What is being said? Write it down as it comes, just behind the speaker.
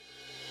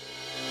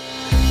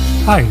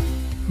Hi,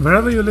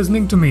 wherever you're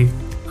listening to me,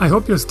 I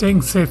hope you're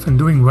staying safe and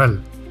doing well.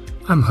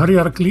 I'm Hari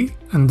Arakli,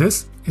 and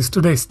this is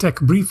today's Tech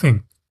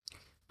Briefing.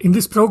 In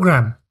this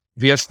program,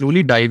 we are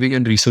slowly diving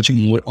and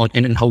researching more on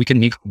and how we can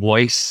make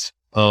voice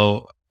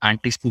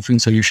anti-spoofing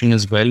solution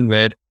as well,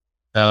 where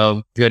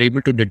we are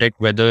able to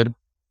detect whether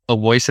a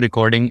voice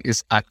recording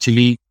is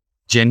actually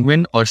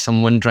genuine or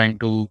someone trying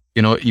to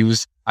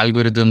use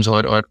algorithms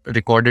or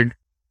recorded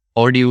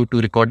audio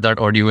to record that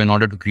audio in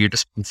order to create a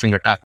spoofing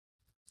attack.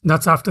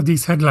 That's after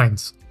these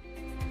headlines.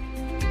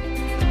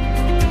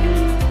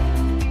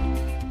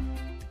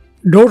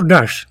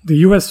 DoorDash, the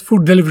US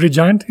food delivery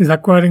giant, is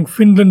acquiring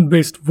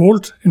Finland-based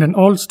Wolt in an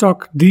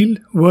all-stock deal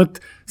worth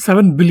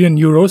 7 billion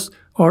euros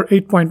or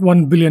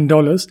 $8.1 billion,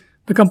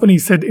 the company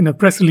said in a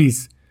press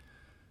release.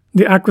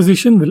 The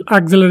acquisition will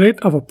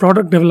accelerate our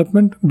product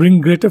development,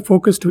 bring greater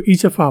focus to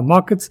each of our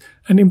markets,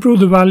 and improve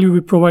the value we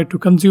provide to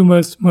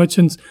consumers,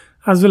 merchants,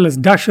 as well as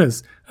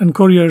dashers and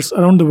couriers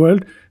around the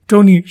world,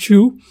 Tony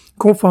Xu,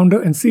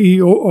 co-founder and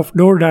CEO of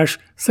DoorDash,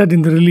 said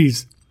in the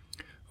release.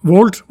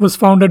 Wolt was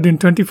founded in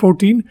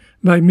 2014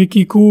 by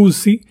Miki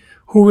Kuusi,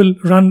 who will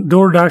run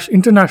DoorDash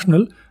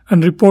International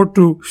and report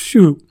to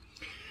Xu.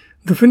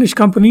 The Finnish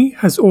company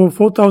has over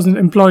 4,000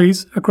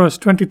 employees across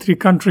 23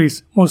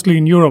 countries, mostly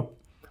in Europe.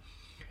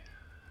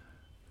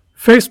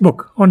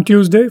 Facebook, on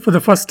Tuesday, for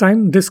the first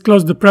time,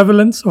 disclosed the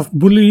prevalence of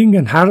bullying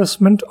and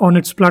harassment on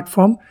its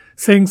platform,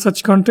 saying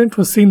such content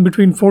was seen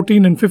between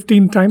 14 and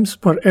 15 times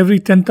per every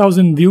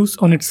 10,000 views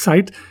on its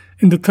site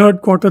in the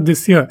third quarter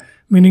this year,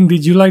 meaning the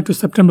July to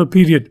September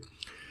period.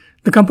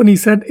 The company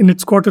said in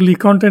its quarterly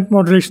content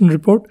moderation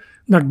report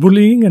that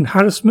bullying and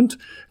harassment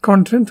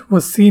content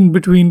was seen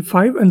between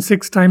 5 and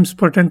 6 times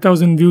per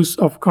 10,000 views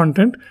of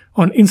content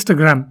on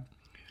Instagram.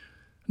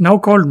 Now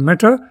called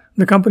Meta,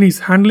 the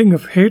company's handling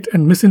of hate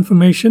and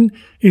misinformation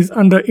is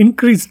under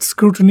increased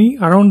scrutiny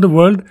around the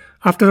world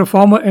after a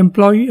former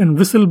employee and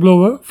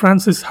whistleblower,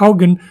 Frances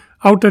Haugen,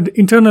 outed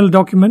internal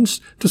documents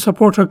to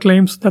support her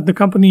claims that the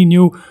company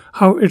knew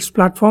how its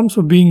platforms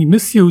were being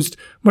misused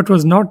but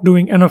was not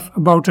doing enough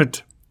about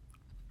it.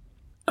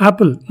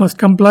 Apple must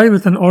comply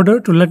with an order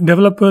to let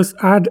developers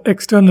add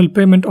external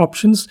payment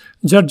options,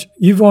 Judge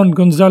Yvonne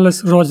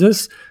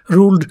Gonzalez-Rogers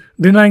ruled,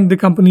 denying the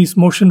company's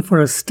motion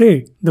for a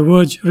stay, The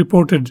Verge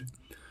reported.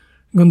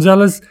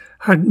 Gonzalez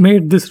had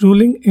made this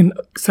ruling in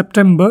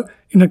September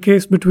in a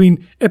case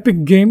between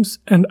Epic Games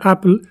and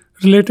Apple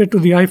related to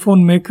the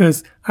iPhone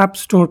maker's App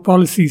Store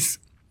policies.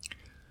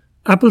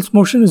 Apple's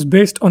motion is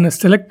based on a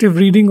selective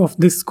reading of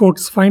this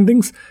court's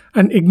findings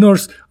and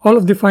ignores all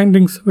of the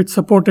findings which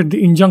supported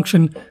the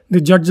injunction,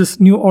 the judge's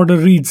new order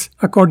reads,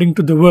 according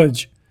to The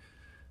Verge.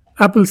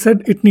 Apple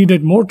said it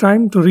needed more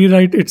time to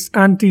rewrite its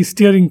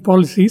anti-steering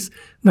policies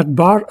that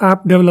bar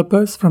app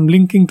developers from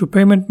linking to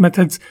payment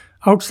methods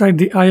outside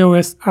the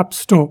iOS App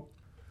Store.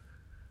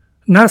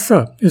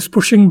 NASA is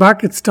pushing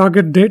back its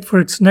target date for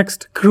its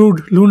next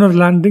crewed lunar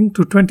landing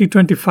to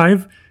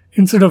 2025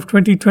 instead of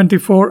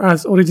 2024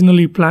 as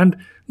originally planned,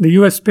 the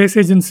US Space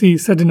Agency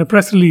said in a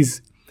press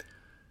release.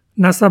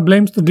 NASA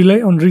blames the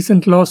delay on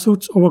recent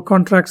lawsuits over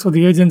contracts for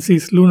the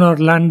agency's lunar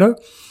lander,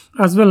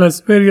 as well as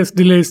various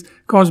delays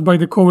caused by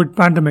the COVID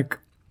pandemic.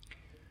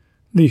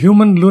 The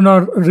human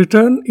lunar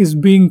return is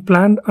being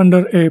planned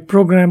under a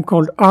program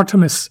called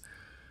Artemis.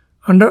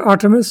 Under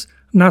Artemis,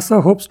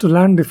 NASA hopes to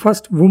land the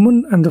first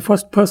woman and the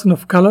first person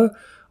of color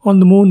on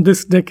the moon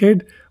this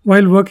decade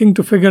while working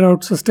to figure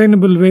out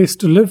sustainable ways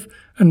to live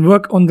and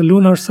work on the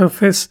lunar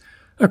surface,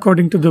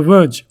 according to The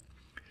Verge.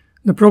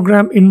 The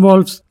program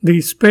involves the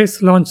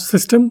Space Launch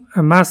System,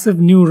 a massive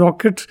new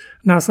rocket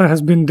NASA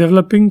has been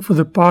developing for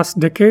the past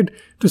decade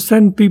to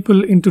send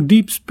people into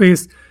deep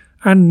space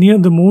and near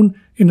the moon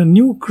in a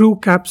new crew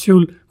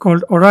capsule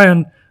called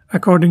Orion,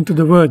 according to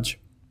The Verge.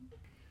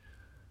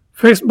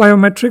 Face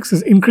biometrics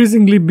is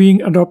increasingly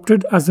being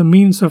adopted as a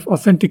means of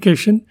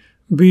authentication,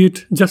 be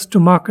it just to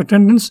mark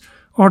attendance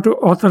or to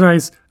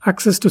authorize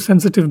access to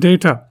sensitive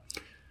data.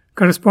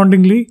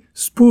 Correspondingly,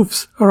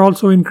 spoofs are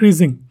also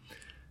increasing.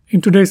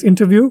 In today's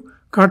interview,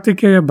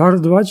 Karthikeya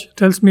Bharadwaj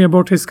tells me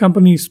about his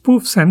company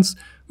SpoofSense,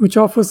 which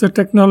offers the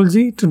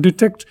technology to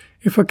detect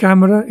if a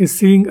camera is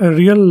seeing a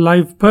real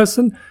live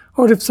person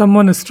or if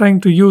someone is trying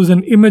to use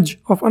an image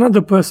of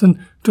another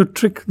person to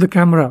trick the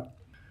camera.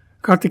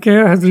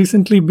 Karthikeya has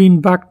recently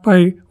been backed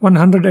by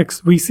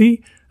 100x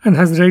VC and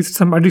has raised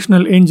some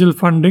additional angel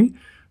funding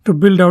to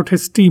build out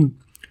his team.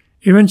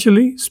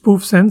 Eventually,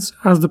 SpoofSense,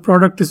 as the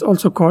product is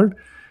also called,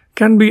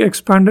 can be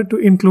expanded to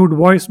include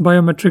voice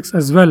biometrics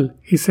as well,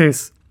 he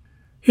says.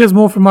 Here's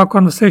more from our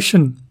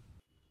conversation.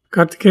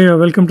 Karthikeya,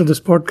 welcome to this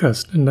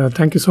podcast, and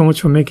thank you so much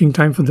for making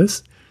time for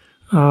this.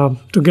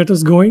 To get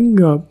us going,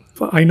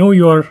 I know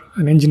you're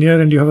an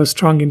engineer and you have a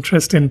strong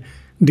interest in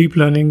deep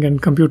learning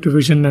and computer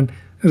vision and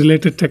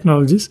related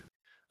technologies.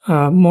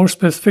 More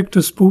specific to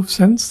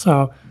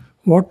SpoofSense,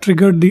 what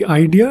triggered the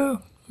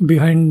idea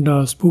behind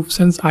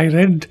SpoofSense? I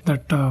read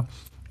that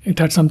it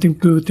had something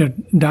to do with your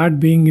dad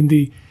being in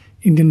the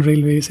Indian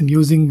Railways and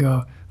using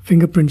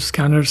fingerprint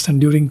scanners, and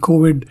during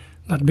COVID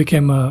that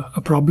became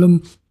a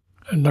problem,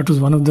 and that was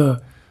one of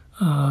the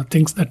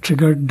things that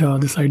triggered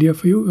this idea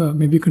for you.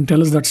 Maybe you can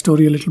tell us that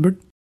story a little bit.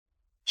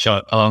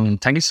 Sure.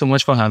 Thank you so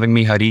much for having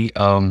me, Hari.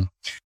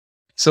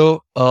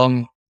 So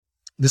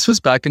this was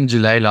back in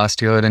July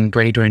last year in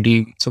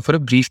 2020. So for a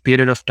brief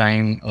period of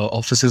time,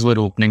 offices were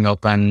opening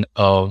up, and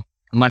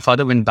my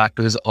father went back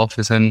to his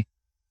office, and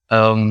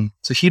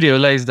so he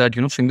realized that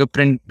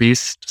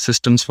fingerprint-based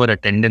systems for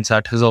attendance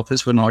at his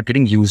office were not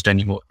getting used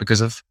anymore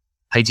because of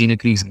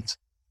hygienic reasons.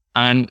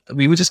 And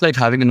we were just like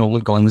having a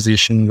normal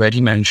conversation where he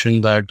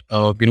mentioned that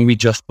we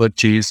just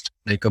purchased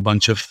like a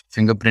bunch of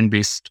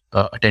fingerprint-based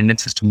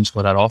attendance systems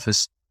for our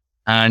office,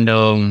 and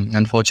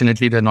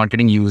unfortunately they're not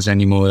getting used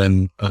anymore,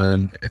 and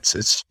it's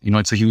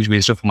it's a huge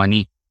waste of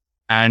money.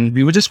 And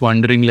we were just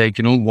wondering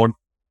what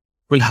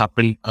will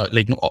happen,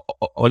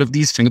 all of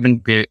these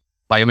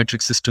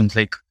biometric systems,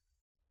 like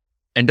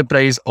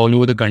enterprise all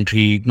over the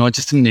country, not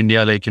just in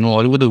India,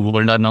 all over the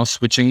world, are now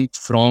switching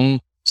from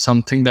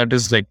something that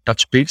is like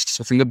touch based.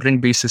 So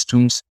fingerprint based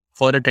systems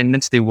for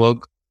attendance, they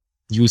work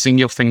using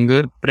your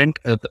fingerprint.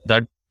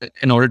 That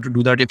in order to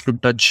do that, you have to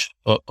touch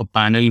a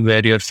panel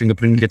where your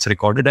fingerprint gets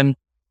recorded. And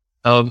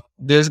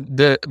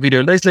we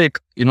realized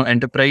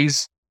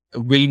enterprise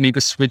will make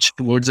a switch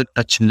towards a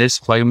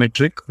touchless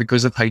biometric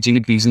because of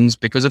hygienic reasons,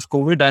 because of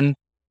COVID, and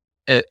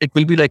it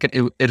will be like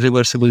an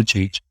irreversible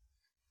change.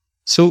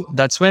 So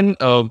that's when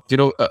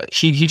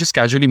he just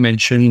casually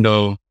mentioned,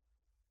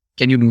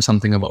 "Can you do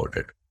something about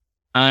it?"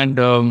 And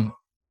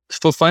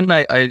for fun,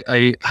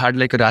 I had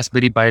like a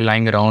Raspberry Pi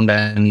lying around,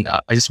 and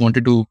I just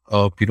wanted to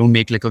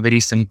make like a very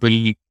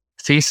simple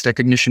face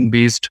recognition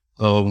based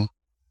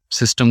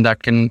system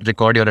that can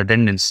record your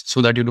attendance,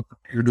 so that you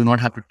do not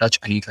have to touch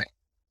anything.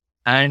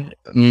 And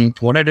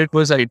what I did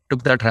was I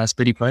took that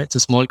Raspberry Pi. It's a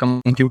small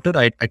computer.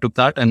 I took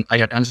that and I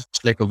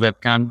attached like a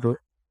webcam to it,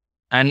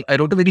 and I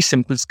wrote a very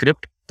simple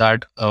script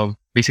that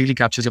basically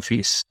captures your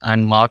face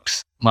and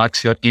marks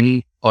your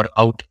in or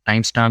out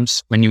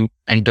timestamps when you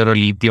enter or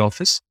leave the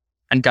office,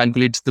 and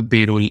calculates the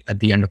payroll at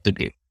the end of the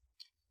day.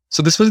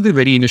 So this was the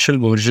very initial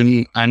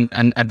version, and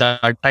at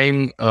that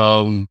time,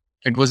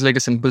 it was like a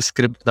simple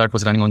script that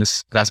was running on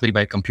this Raspberry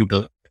Pi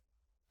computer.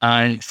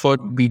 And for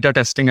beta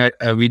testing,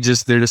 we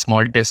just did a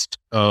small test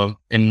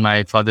in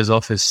my father's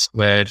office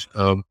where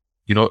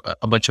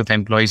a bunch of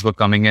employees were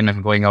coming in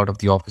and going out of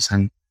the office,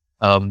 and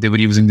they were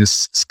using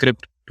this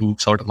script to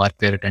sort of mark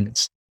their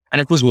attendance, and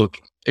it was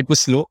working. It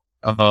was slow.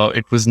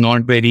 It was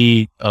not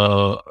very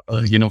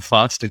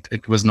fast.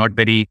 It was not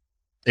very.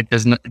 It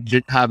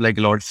didn't have like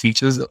a lot of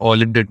features.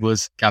 All it did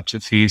was capture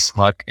face,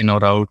 mark in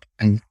or out,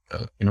 and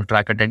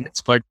track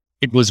attendance. But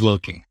it was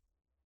working.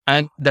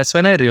 And that's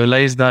when I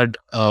realized that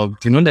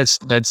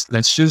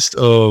let's just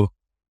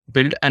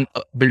build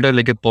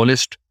a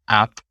polished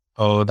app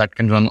that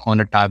can run on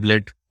a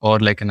tablet or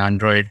like an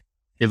Android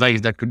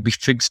device that could be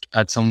fixed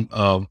at some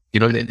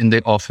in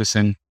the office,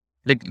 and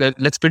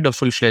let's build a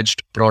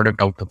full-fledged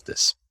product out of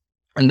this.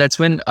 And that's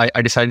when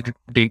I decided to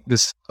take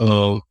this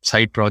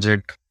side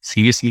project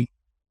seriously.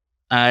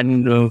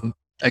 And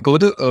over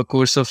the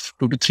course of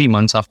 2 to 3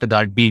 months after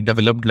that, we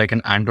developed like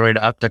an Android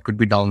app that could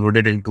be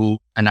downloaded into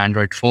an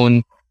Android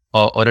phone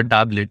or a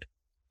tablet.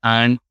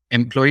 And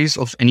employees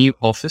of any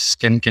office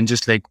can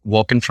just like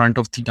walk in front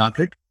of the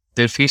tablet.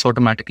 Their face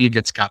automatically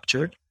gets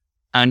captured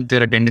and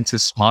their attendance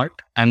is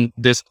smart. And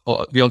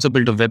we also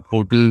built a web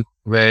portal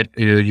where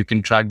you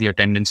can track the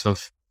attendance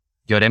of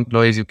your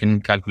employees. You can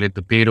calculate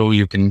the payroll.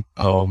 You can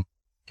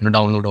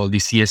download all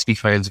these CSV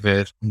files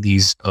where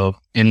these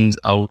ins,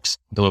 outs,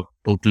 the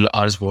total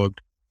hours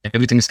worked,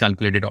 everything is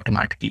calculated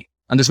automatically.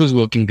 And this was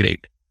working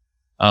great.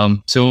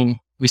 So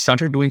we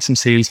started doing some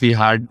sales. We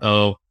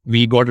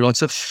got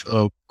lots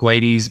of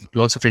queries,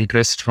 lots of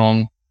interest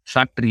from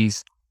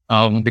factories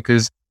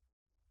because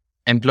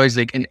employees,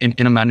 like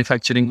in a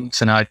manufacturing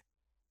scenario,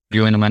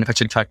 in a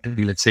manufacturing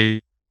factory, let's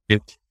say,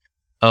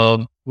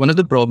 one of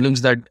the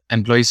problems that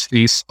employees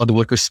face or the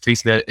workers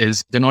face there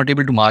is they're not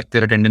able to mark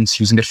their attendance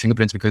using their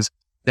fingerprints because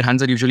their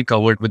hands are usually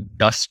covered with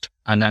dust,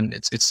 and then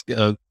it's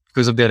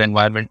because of their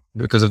environment,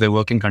 because of their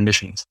working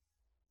conditions.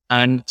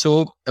 And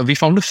so we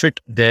found a fit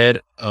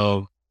there.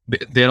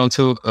 They're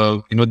also,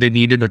 they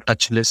needed a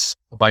touchless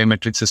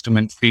biometric system,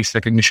 and face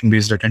recognition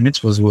based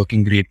attendance was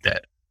working great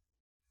there.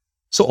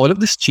 So all of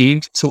this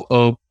changed.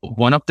 So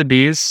one of the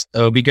days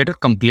we get a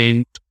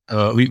complaint.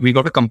 We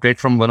got a complaint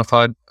from one of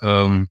our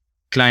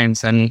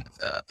clients, and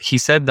he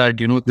said that,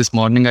 this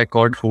morning I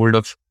caught hold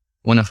of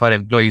one of our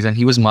employees, and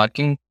he was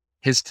marking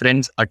his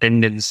friend's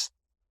attendance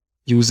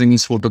using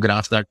his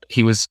photographs that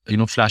he was,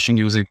 flashing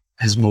using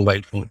his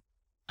mobile phone.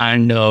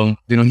 And,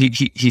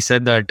 he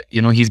said that,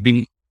 he's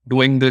been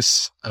doing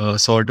this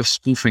sort of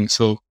spoofing.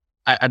 So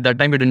at that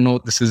time, we didn't know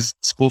this is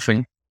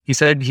spoofing. He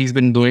said he's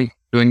been doing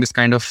this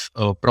kind of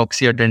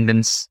proxy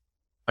attendance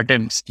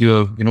attempts,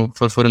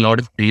 for a lot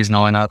of days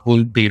now, and our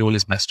whole payroll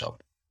is messed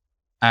up.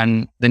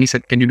 And then he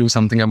said, "Can you do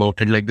something about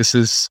it? Like this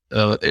is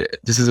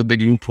a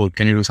big loophole.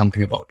 Can you do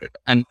something about it?"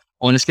 And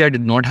honestly, I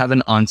did not have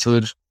an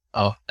answer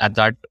at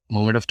that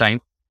moment of time,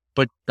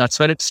 but that's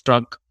where it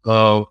struck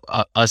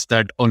us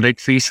that, all right,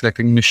 face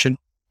recognition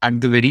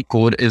at the very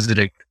core is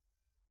rigged.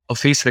 a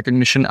face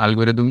recognition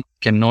algorithm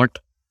cannot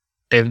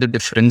tell the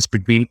difference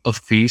between a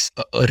face,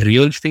 a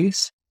real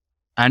face,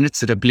 and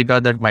its replica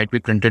that might be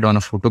printed on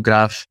a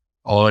photograph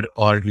or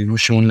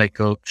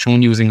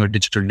shown using a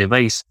digital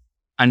device.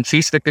 And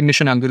face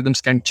recognition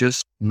algorithms can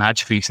just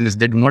match faces.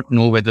 They do not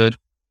know whether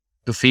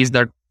the face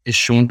that is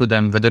shown to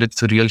them, whether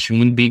it's a real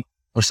human being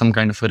or some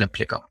kind of a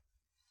replica.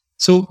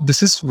 So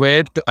this is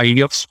where the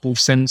idea of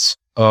SpoofSense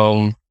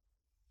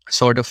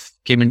sort of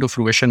came into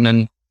fruition.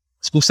 And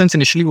SpoofSense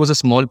initially was a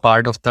small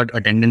part of that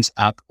attendance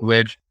app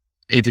where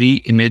every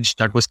image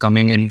that was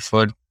coming in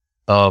for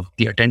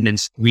the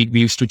attendance, we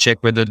used to check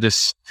whether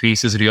this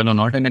face is real or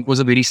not. And it was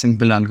a very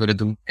simple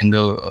algorithm in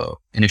the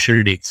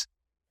initial days.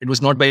 It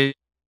was not very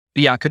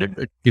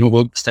accurate. It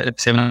worked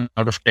 7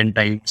 out of 10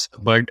 times,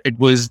 but it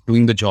was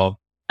doing the job.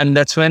 And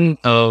that's when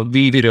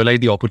we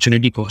realized the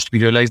opportunity cost.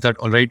 We realized that,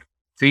 all right,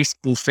 face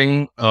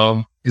spoofing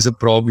is a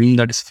problem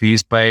that is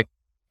faced by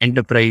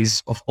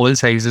enterprise of all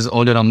sizes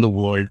all around the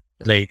world.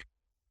 Like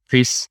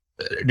face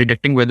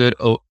detecting whether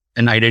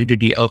an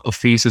identity of a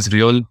face is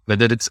real,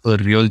 whether it's a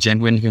real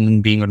genuine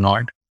human being or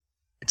not.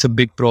 It's a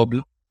big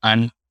problem.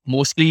 And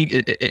mostly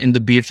in the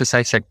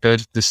BFSI sector,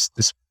 this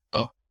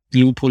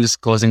loophole is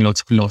causing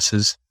lots of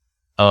losses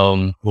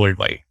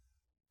worldwide.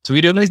 So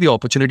we realized the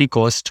opportunity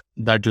cost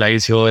that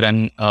lies here.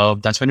 And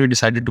that's when we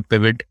decided to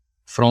pivot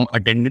from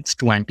attendance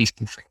to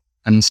anti-spoofing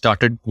and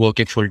started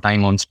working full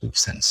time on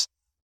SpoofSense.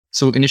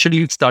 So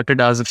initially it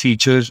started as a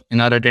feature in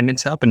our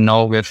attendance app, and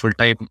now we're full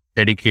time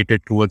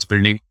dedicated towards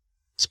building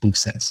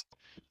SpoofSense.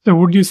 So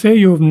would you say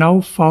you've now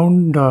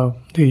found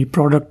the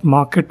product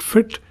market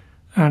fit,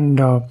 and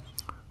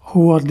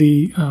who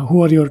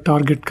are your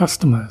target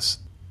customers?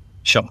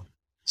 Sure.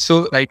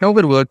 So right now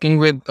we're working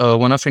with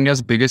one of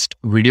India's biggest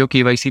video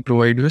KYC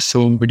providers.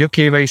 So video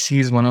KYC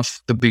is one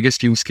of the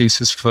biggest use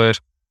cases for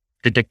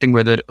detecting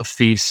whether a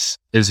face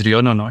is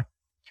real or not.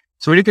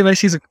 So video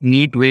KYC is a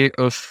neat way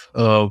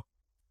of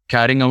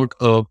carrying out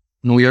a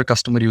know your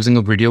customer using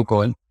a video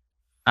call.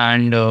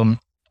 And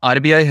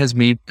RBI has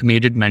made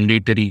it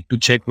mandatory to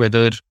check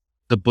whether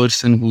the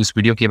person whose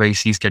video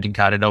KYC is getting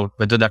carried out,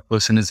 whether that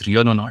person is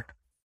real or not.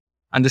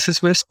 And this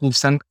is where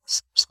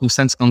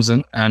SpoofSense comes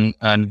in,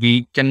 and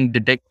we can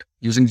detect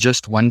using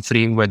just one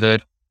frame whether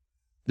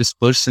this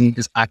person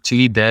is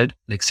actually there,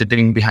 like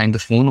sitting behind the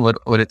phone,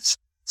 or it's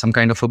some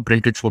kind of a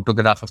printed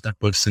photograph of that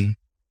person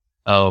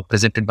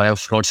presented by a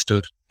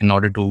fraudster in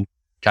order to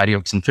carry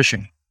out some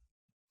phishing.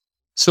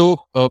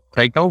 So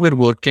right now we're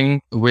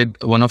working with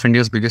one of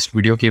India's biggest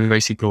video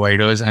KYC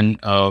providers and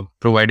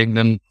providing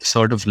them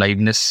sort of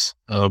liveness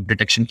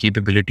detection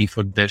capability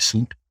for their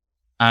suite.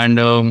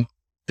 And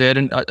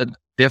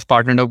they have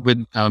partnered up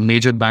with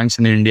major banks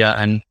in India,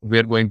 and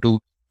we're going to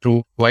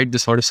provide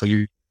this sort of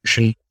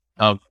solution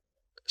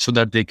so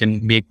that they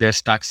can make their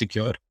stack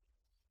secure.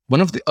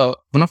 One of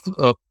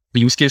the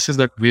use cases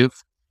that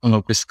we've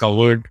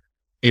discovered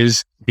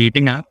is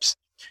dating apps.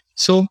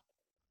 So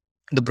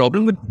the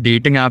problem with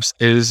dating apps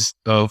is,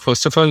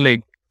 first of all,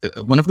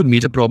 one of the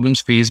major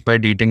problems faced by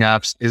dating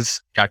apps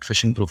is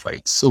catfishing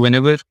profiles. So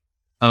whenever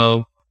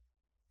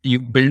you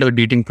build a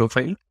dating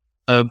profile,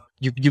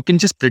 you can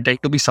just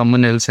pretend to be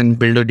someone else and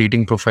build a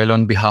dating profile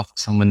on behalf of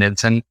someone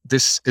else. And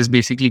this is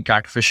basically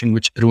catfishing,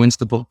 which ruins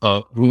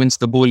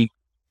the whole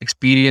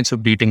experience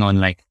of dating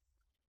online.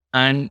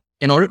 And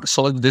in order to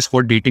solve this,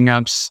 what dating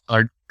apps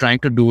are trying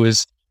to do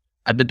is,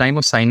 at the time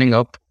of signing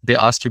up, they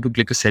ask you to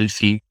click a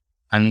selfie.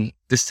 And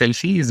this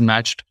selfie is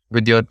matched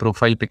with your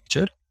profile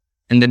picture.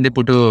 And then they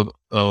put a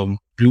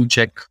blue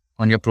check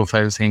on your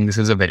profile saying this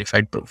is a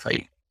verified profile.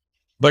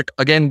 But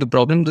again, the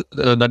problem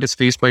that is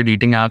faced by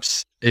dating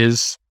apps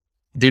is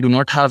they do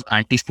not have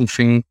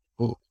anti-spoofing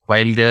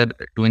while they're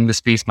doing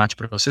this face match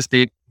process.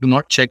 They do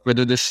not check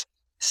whether this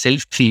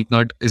selfie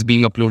is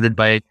being uploaded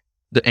by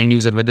the end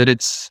user, whether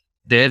it's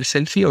their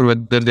selfie or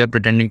whether they're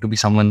pretending to be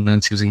someone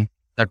else using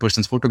that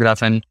person's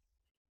photograph. And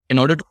in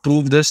order to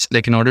prove this,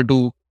 in order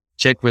to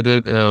check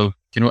whether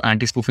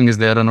anti-spoofing is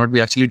there or not, we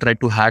actually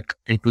tried to hack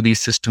into these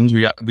systems.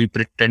 We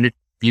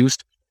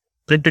used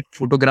printed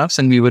photographs,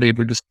 and we were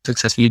able to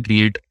successfully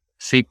create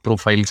fake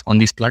profiles on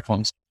these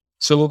platforms.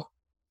 So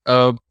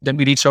then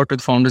we reached out to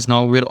the founders.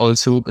 Now we're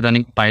also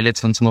running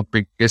pilots on some of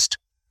the biggest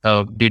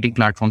dating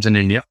platforms in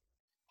India.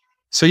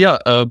 So yeah,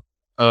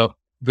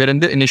 we're in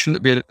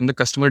the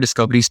customer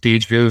discovery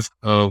stage. We've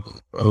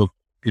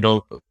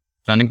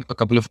running a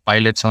couple of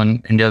pilots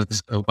on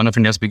one of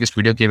India's biggest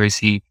video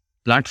KYC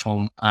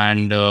platform,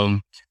 and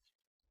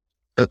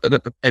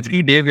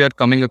every day we are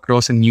coming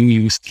across a new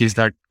use case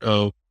that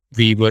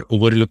we were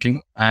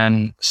overlooking.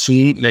 And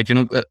soon,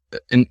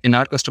 in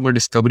our customer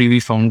discovery, we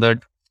found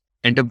that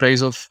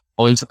enterprise of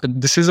also,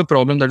 this is a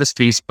problem that is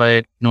faced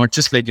by not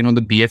just the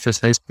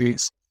BFSI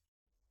space.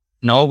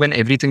 Now, when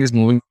everything is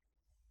moving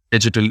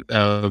digital,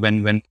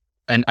 when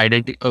an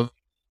identity of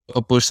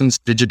a person's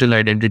digital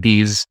identity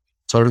is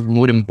sort of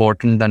more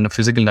important than a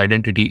physical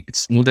identity,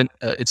 it's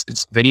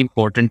very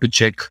important to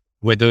check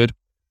whether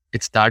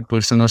it's that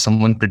person or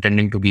someone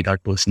pretending to be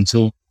that person.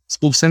 So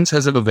SpoofSense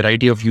has a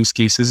variety of use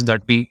cases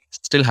that we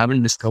still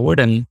haven't discovered,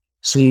 and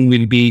soon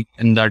we'll be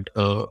in that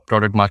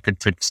product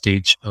market fit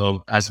stage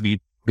as we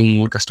do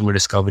more customer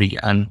discovery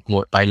and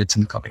more pilots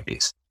in the coming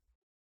days.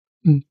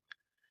 Mm.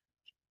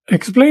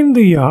 Explain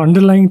the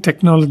underlying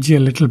technology a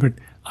little bit.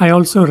 I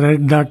also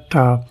read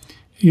that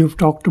you've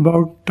talked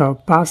about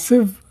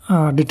passive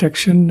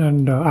detection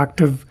and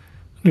active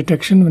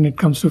detection when it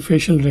comes to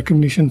facial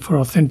recognition for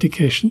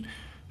authentication.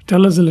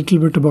 Tell us a little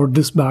bit about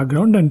this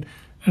background and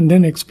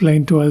then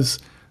explain to us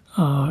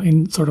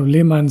in sort of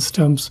layman's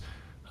terms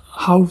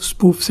how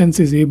SpoofSense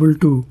is able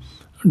to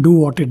do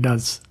what it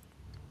does.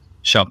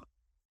 Sure.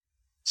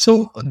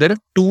 So there are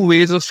two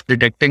ways of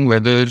detecting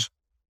whether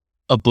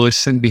a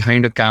person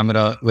behind a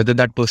camera, whether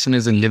that person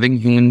is a living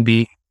human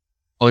being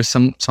or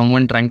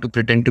someone trying to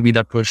pretend to be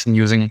that person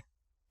using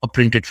a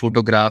printed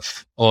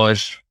photograph or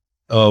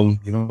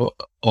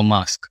a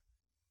mask.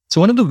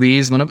 So one of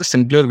the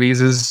simpler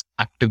ways is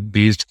active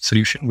based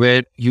solution,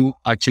 where you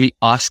actually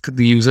ask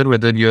the user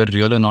whether you're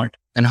real or not.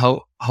 And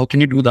how can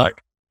you do that?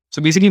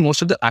 So basically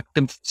most of the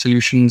active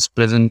solutions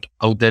present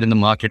out there in the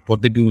market,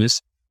 what they do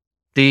is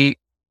they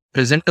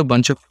present a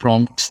bunch of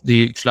prompts,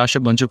 they flash a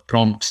bunch of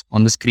prompts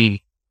on the screen.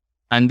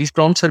 And these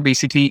prompts are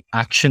basically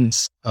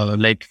actions,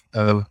 it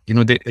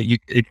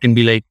can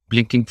be like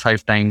blinking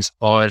 5 times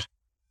or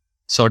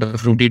sort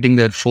of rotating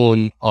their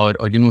phone or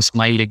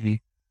smiling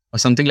or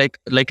something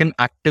like an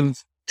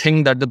active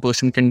thing that the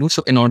person can do.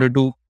 So in order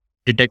to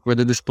detect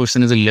whether this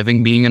person is a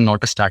living being and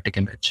not a static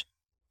image.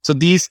 So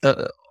these,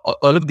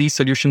 all of these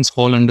solutions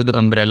fall under the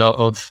umbrella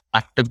of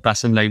active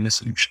passive liveness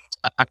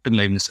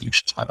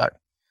solutions, my bad.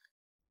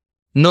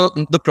 No,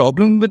 the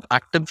problem with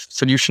active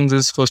solutions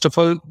is, first of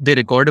all, they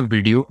record a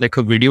video, like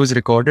a video is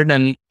recorded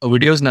and a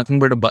video is nothing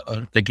but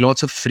like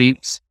lots of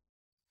frames.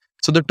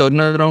 So the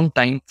turnaround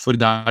time for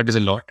that is a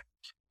lot.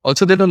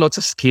 Also, there are lots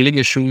of scaling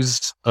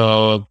issues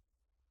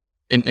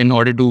in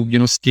order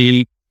to,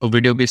 scale a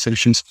video-based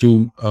solutions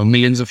to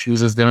millions of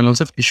users. There are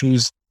lots of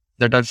issues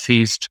that are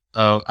faced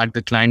at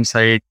the client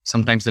side.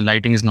 Sometimes the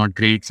lighting is not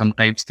great.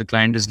 Sometimes the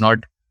client is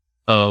not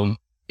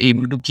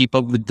able to keep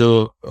up with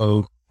the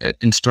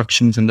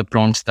instructions and the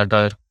prompts that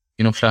are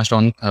flashed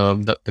on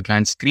the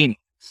client's screen.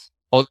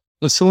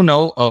 Also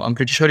now I'm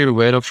pretty sure you're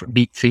aware of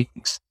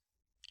deepfakes.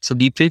 So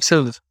deepfakes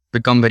have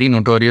become very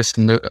notorious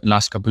in the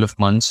last couple of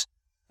months.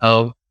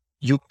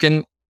 You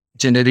can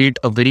generate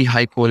a very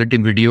high quality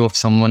video of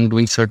someone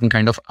doing certain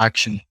kind of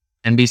action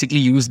and basically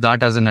use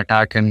that as an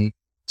attack and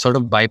sort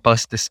of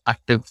bypass this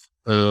active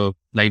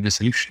liveness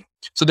solution.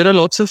 So there are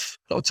lots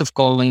of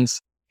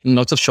callings,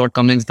 lots of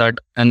shortcomings that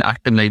an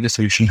active liveness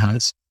solution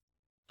has.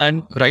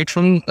 And right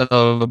from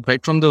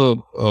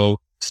the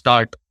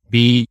start,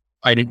 we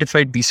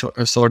identified these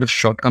sort of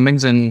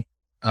shortcomings, and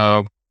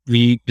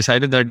we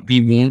decided that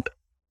we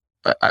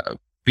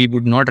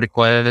would not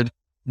require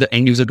the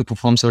end user to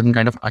perform certain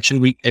kind of action.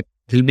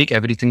 We'll make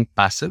everything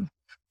passive.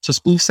 So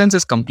SpoofSense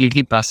is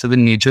completely passive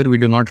in nature. We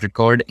do not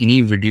record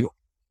any video.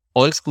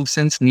 All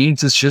SpoofSense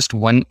needs is just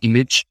one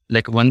image,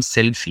 like one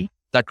selfie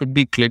that could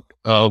be clicked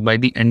by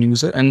the end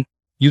user, and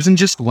using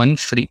just one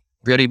frame,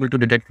 we are able to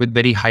detect with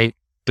very high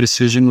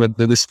precision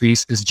whether this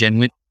face is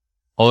genuine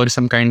or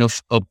some kind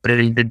of a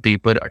printed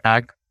paper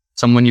attack,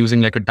 someone using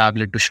like a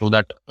tablet to show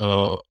that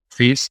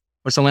face,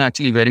 or someone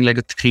actually wearing like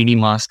a 3D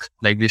mask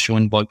like they show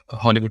in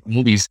Hollywood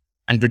movies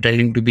and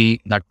pretending to be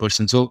that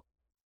person. So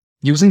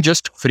using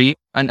just frame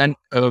and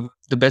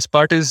the best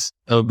part is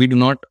we do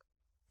not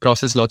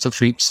process lots of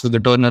frames, so the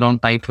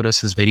turnaround time for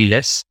us is very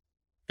less.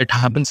 It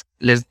happens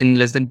in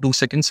less than 2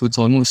 seconds, so it's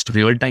almost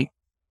real time.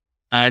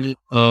 And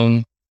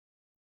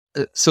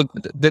so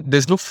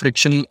there's no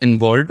friction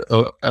involved,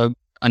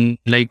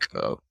 unlike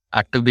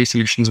active-based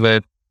solutions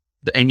where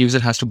the end user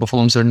has to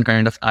perform certain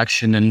kind of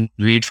action and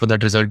wait for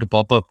that result to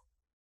pop up.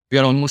 We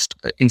are almost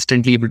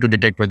instantly able to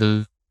detect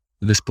whether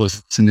this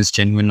person is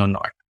genuine or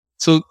not.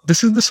 So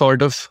this is the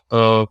sort of,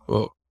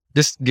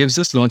 this gives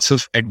us lots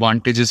of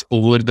advantages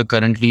over the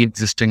currently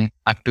existing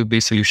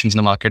active-based solutions in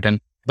the market. And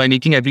by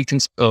making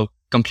everything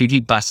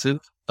completely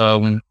passive,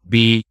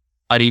 we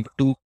are able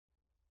to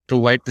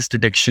provide this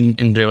detection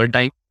in real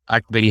time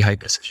at very high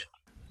precision.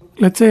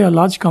 Let's say a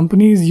large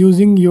company is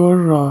using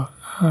your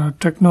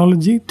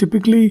technology.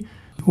 Typically,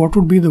 what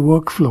would be the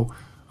workflow?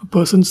 A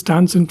person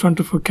stands in front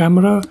of a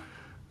camera,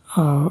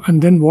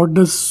 and then what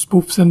does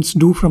SpoofSense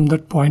do from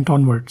that point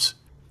onwards?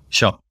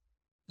 Sure.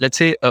 Let's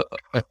say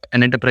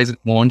an enterprise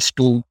wants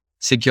to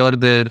secure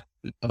their,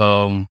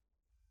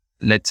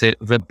 let's say,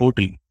 web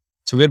portal.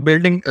 So we're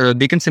building,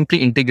 they can simply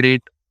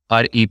integrate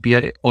our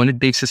API. All it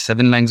takes is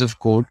 7 lines of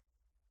code,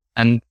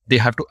 and they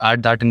have to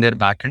add that in their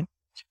backend.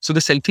 So the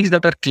selfies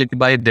that are clicked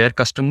by their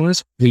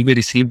customers will be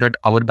received at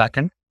our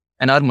backend,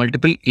 and our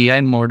multiple AI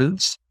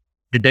models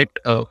detect.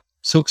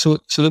 So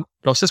the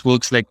process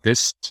works like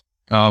this.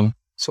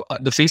 So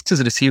the face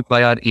is received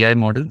by our AI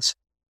models,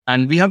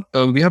 and we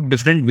have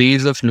different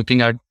ways of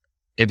looking at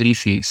every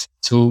face.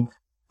 So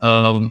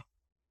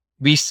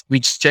we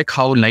check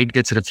how light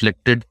gets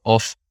reflected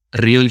off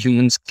real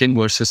human skin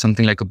versus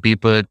something like a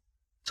paper,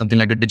 something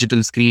like a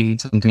digital screen,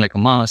 something like a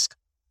mask.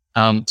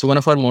 So one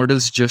of our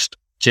models just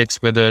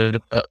checks whether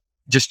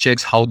just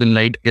checks how the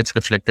light gets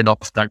reflected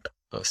off that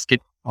skin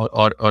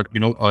or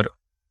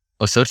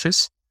a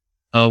surface.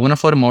 One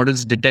of our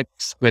models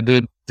detects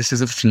whether this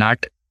is a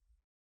flat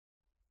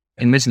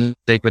image,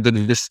 like whether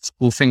this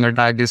spoofing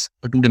attack is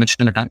a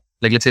two-dimensional attack.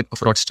 Like let's say a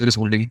fraudster is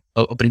holding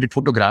a printed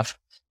photograph.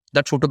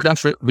 That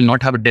photograph will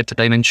not have a depth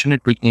dimension.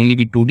 It will only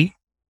be 2D.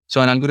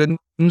 So our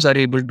algorithms are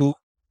able to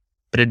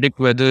predict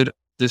whether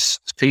this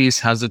face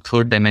has a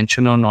third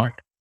dimension or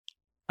not.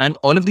 And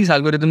all of these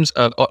algorithms,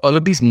 all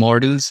of these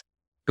models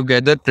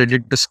together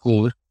predict the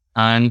score.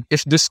 And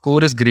if this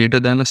score is greater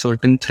than a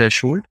certain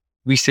threshold,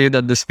 we say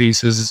that this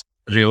face is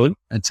real.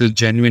 It's a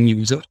genuine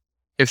user.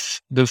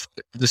 If the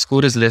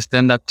score is less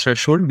than that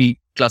threshold, we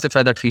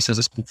classify that face as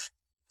a spoof.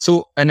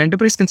 So an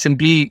enterprise can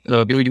simply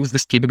use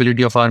this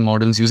capability of our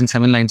models using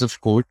 7 lines of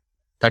code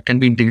that can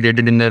be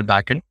integrated in their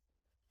backend.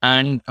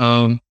 And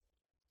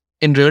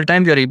in real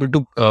time, we are able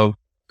to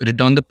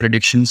return the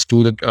predictions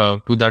to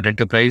that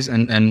enterprise,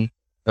 and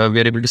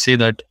we are able to say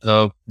that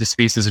this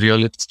face is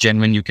real, it's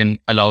genuine. You can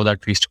allow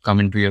that face to come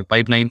into your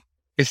pipeline.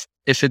 If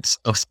it's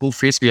a spoof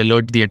face, we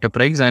alert the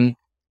enterprise, and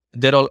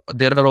there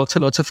are also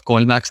lots of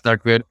callbacks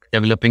that we're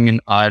developing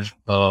in our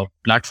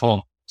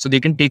platform, so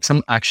they can take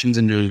some actions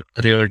in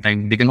real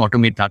time. They can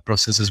automate that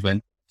process as well.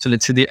 So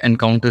let's say they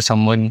encounter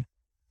someone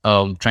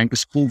trying to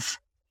spoof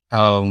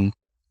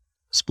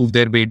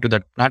their way to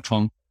that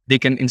platform, they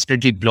can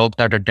instantly block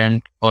that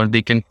attempt, or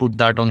they can put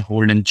that on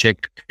hold and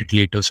check it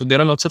later. So there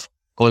are lots of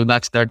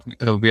callbacks that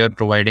we are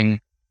providing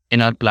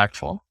in our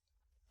platform.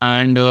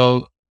 And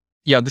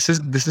this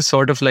is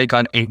sort of like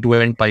an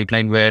end-to-end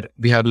pipeline where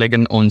we have like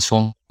an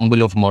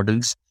ensemble of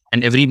models,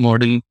 and every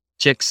model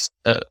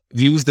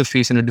views the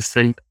face in a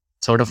different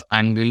sort of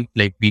angle.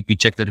 Like we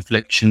check the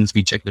reflections,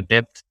 we check the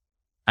depth,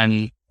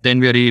 and then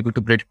we are able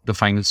to predict the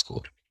final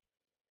score.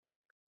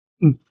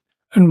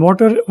 And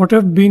what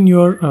have been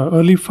your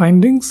early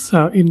findings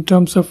in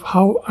terms of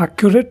how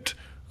accurate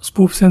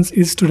SpoofSense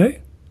is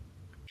today?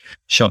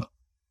 Sure.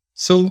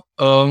 So,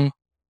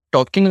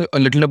 talking a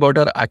little about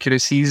our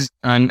accuracies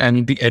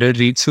and the error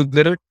rate. So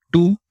there are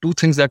two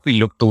things that we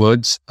look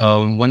towards.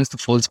 One is the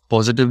false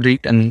positive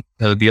rate, and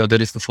the other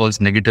is the false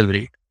negative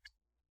rate.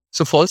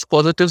 So false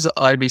positives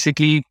are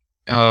basically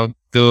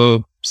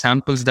the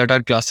samples that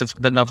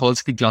are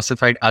falsely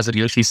classified as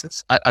real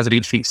faces,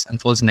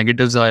 and false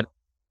negatives are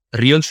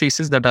real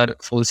faces that are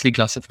falsely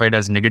classified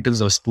as negatives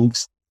or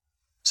spoofs.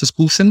 So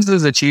SpoofSense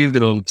has achieved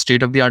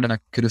state-of-the-art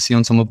accuracy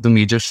on some of the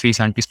major face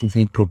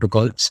anti-spoofing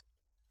protocols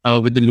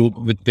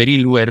with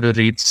very low error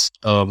rates,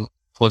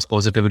 false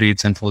positive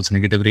rates and false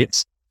negative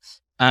rates.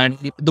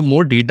 And the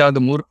more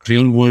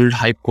real-world,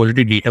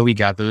 high-quality data we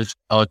gather,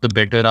 the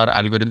better our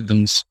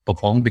algorithms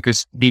perform,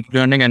 because deep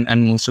learning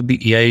and most of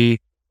the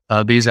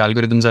AI-based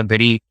algorithms are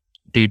very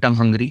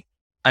data-hungry.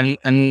 And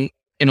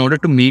in order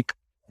to make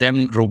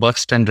them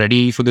robust and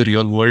ready for the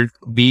real world,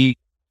 we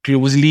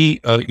closely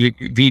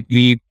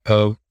we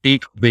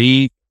take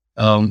very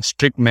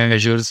strict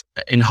measures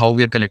in how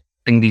we are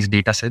collecting these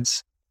data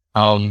sets.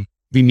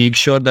 We make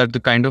sure that the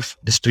kind of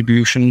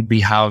distribution we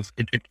have,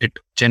 it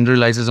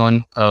generalizes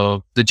on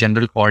the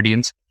general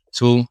audience.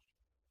 So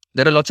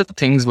there are lots of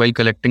things while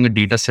collecting a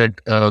data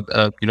set.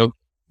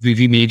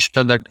 We make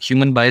sure that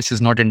human bias is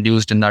not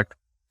induced in that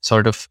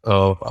sort of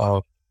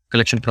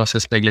collection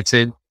process. Like let's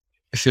say,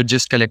 if you're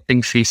just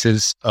collecting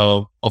faces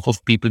of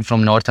people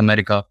from North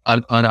America,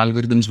 our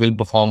algorithms will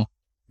perform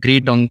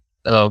great on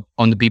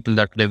the people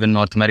that live in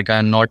North America,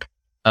 and not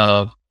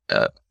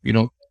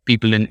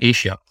people in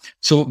Asia.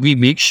 So we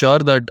make sure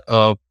that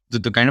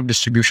the kind of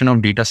distribution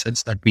of data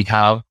sets that we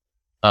have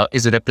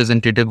is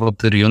representative of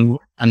the real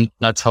world, and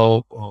that's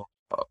how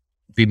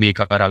we make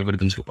our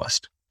algorithms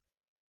robust.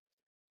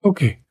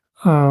 Okay.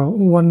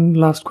 One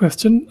last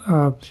question.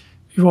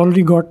 You've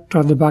already got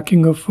the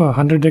backing of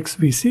 100x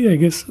VC. I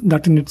guess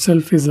that in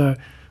itself is a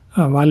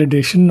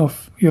validation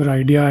of your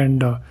idea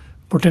and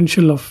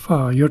potential of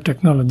your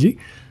technology.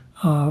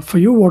 For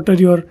you, what are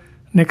your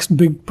next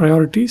big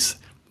priorities,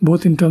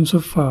 both in terms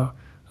of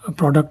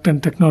product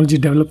and technology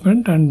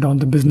development and on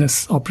the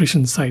business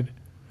operations side?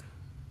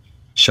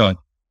 Sure.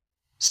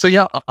 So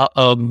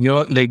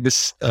like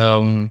this,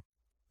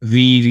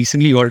 we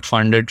recently got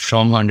funded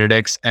from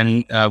 100x,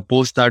 and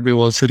post that we've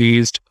also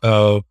raised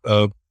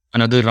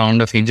another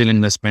round of angel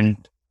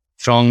investment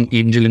from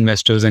angel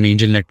investors and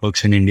angel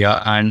networks in India.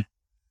 And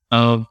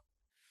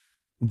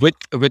with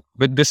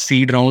this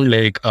seed round,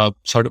 like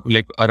sort of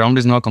like a round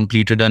is now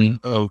completed, and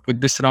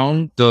with this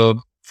round,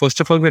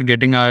 first of all, we're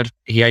getting our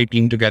AI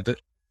team together.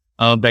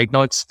 Right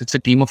now, it's a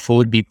team of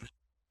 4 people,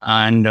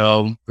 and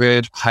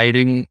we're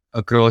hiring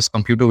across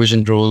computer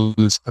vision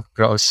roles,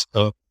 across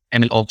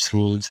ML ops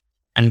roles,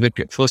 and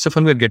first of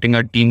all, we're getting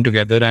our team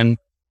together. And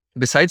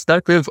besides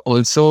that, we've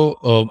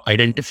also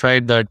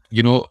identified that,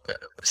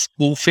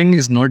 spoofing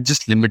is not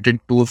just limited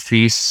to a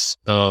face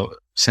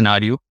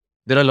scenario.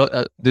 There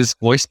are there's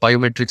voice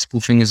biometric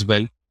spoofing as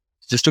well.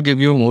 Just to give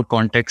you more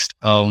context,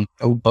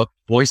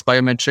 voice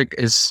biometric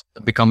is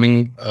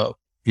becoming,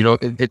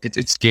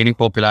 it's gaining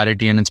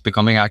popularity, and it's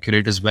becoming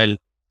accurate as well.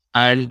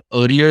 And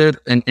earlier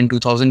in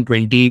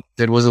 2020,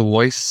 there was a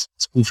voice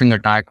spoofing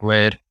attack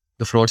where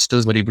the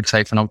fraudsters were able to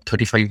siphon out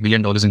 $35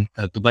 million in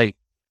Dubai.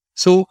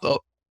 So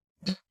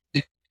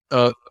it,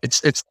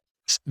 it's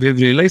we've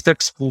realized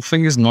that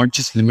spoofing is not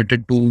just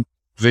limited to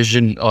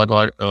vision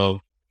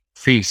or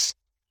face.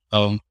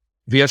 Um,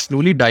 we are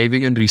slowly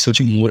diving and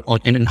researching more on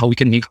and how we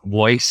can make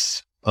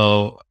voice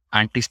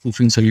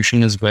anti-spoofing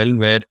solution as well,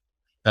 where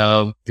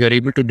we are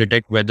able to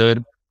detect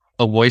whether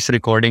a voice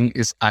recording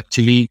is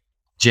actually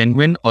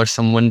genuine or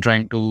someone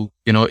trying to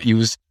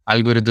use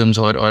algorithms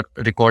or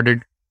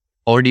recorded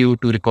audio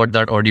to record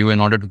that audio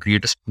in order to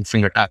create a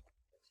spoofing attack.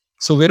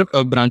 So we're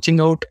branching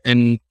out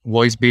in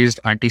voice-based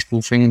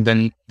anti-spoofing.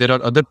 Then there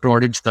are other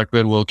products that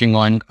we're working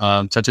on,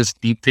 such as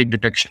deepfake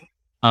detection.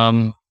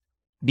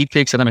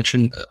 Deepfakes, as I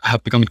mentioned,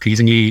 have become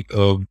increasingly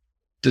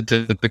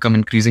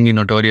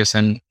notorious,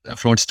 and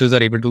fraudsters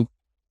are able to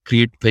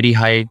create very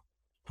high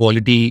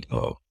quality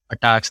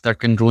attacks that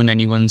can ruin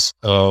anyone's.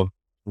 They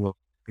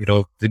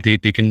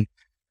can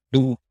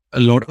do a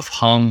lot of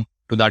harm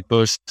to that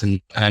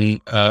person,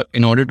 and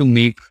in order to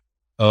make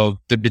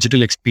the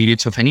digital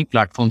experience of any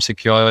platform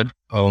secure,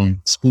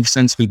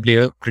 SpoofSense will play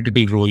a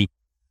critical role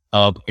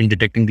in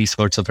detecting these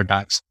sorts of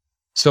attacks.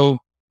 So,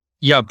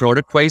 yeah,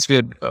 product-wise,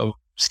 we're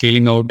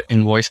scaling out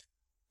in voice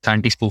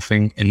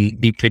anti-spoofing and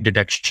deepfake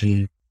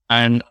detection,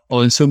 and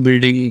also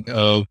building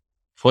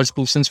for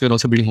SpoofSense. We're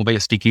also building mobile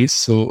SDKs.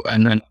 So,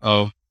 and then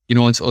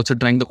also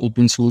trying the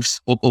open source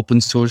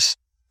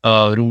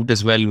route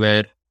as well,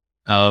 where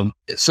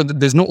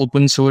there's no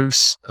open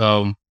source.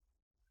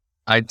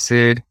 I'd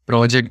say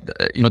project,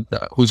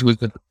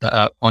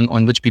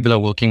 on which people are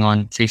working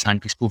on face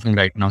anti-spoofing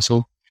right now.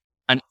 So,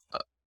 and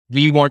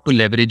we want to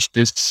leverage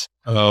this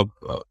to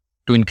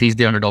increase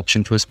their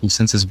adoption for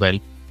SpoofSense as well.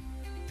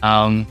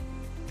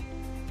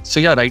 So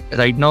yeah,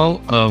 right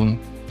now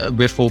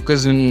we're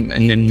focused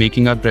in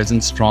making our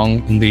presence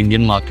strong in the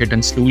Indian market,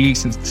 and slowly,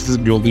 since this is a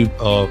global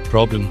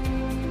problem,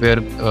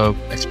 we're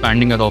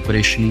expanding our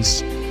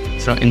operations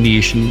in the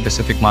Asian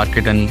Pacific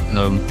market, and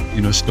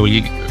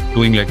slowly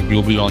doing like a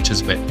global launch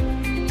as well.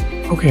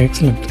 Okay,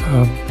 excellent.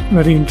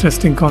 Very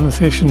interesting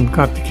conversation,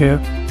 Karthikeya.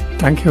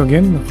 Thank you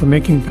again for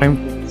making time.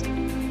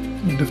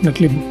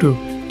 Definitely to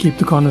keep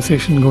the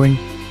conversation going.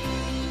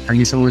 Thank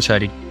you so much,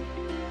 Hari.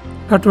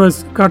 That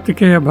was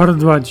Karthikeya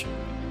Bharadwaj.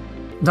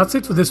 That's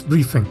it for this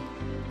briefing.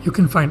 You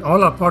can find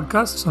all our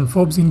podcasts on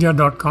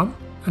ForbesIndia.com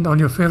and on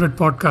your favorite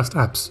podcast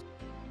apps.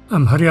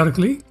 I'm Hari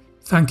Arakali.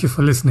 Thank you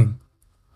for listening.